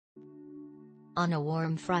On a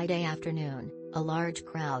warm Friday afternoon, a large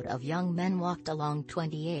crowd of young men walked along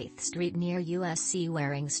 28th Street near USC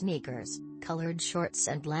wearing sneakers, colored shorts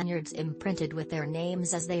and lanyards imprinted with their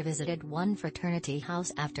names as they visited one fraternity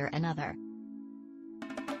house after another.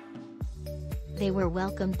 They were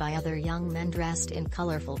welcomed by other young men dressed in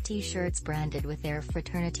colorful t-shirts branded with their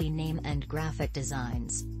fraternity name and graphic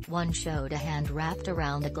designs. One showed a hand wrapped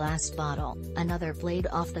around a glass bottle, another played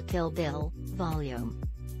off the Kill Bill volume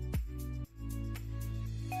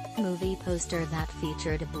movie poster that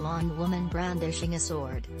featured a blonde woman brandishing a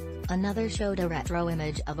sword. Another showed a retro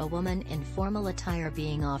image of a woman in formal attire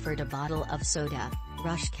being offered a bottle of soda.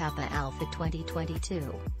 Rush Kappa Alpha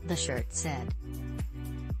 2022, the shirt said.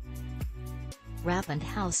 Rap and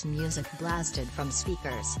house music blasted from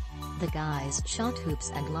speakers. The guys shot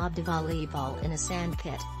hoops and lobbed a volleyball in a sand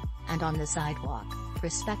pit. And on the sidewalk,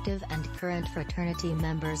 prospective and current fraternity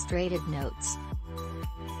members traded notes.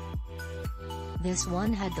 "This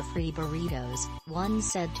one had the free burritos," one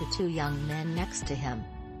said to two young men next to him.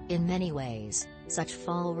 In many ways, such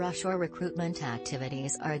fall rush or recruitment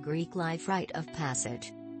activities are a Greek life rite of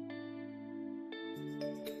passage.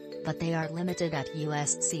 But they are limited at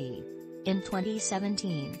USC. In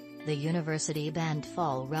 2017, the university banned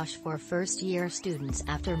fall rush for first-year students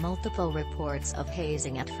after multiple reports of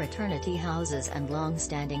hazing at fraternity houses and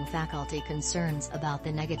long-standing faculty concerns about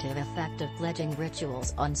the negative effect of pledging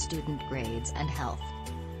rituals on student grades and health.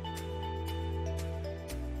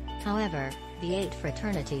 However, the 8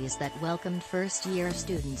 fraternities that welcomed first-year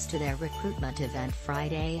students to their recruitment event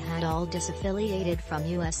Friday had all disaffiliated from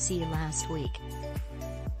USC last week.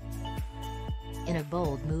 In a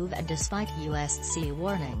bold move and despite USC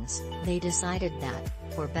warnings, they decided that,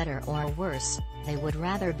 for better or worse, they would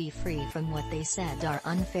rather be free from what they said are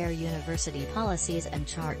unfair university policies and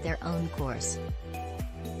chart their own course.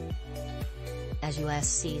 As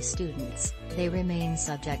USC students, they remain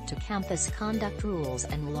subject to campus conduct rules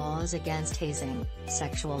and laws against hazing,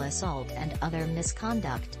 sexual assault and other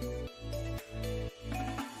misconduct.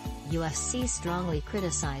 USC strongly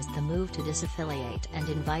criticized the move to disaffiliate and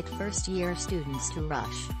invite first-year students to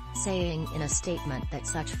rush, saying in a statement that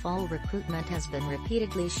such fall recruitment has been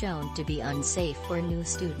repeatedly shown to be unsafe for new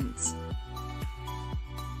students.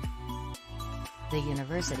 The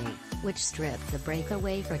university, which stripped the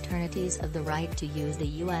breakaway fraternities of the right to use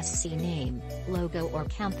the USC name, logo or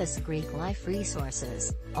campus Greek life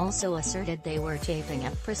resources, also asserted they were chafing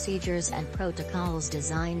at procedures and protocols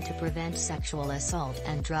designed to prevent sexual assault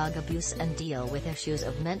and drug abuse and deal with issues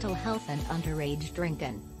of mental health and underage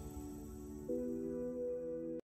drinking.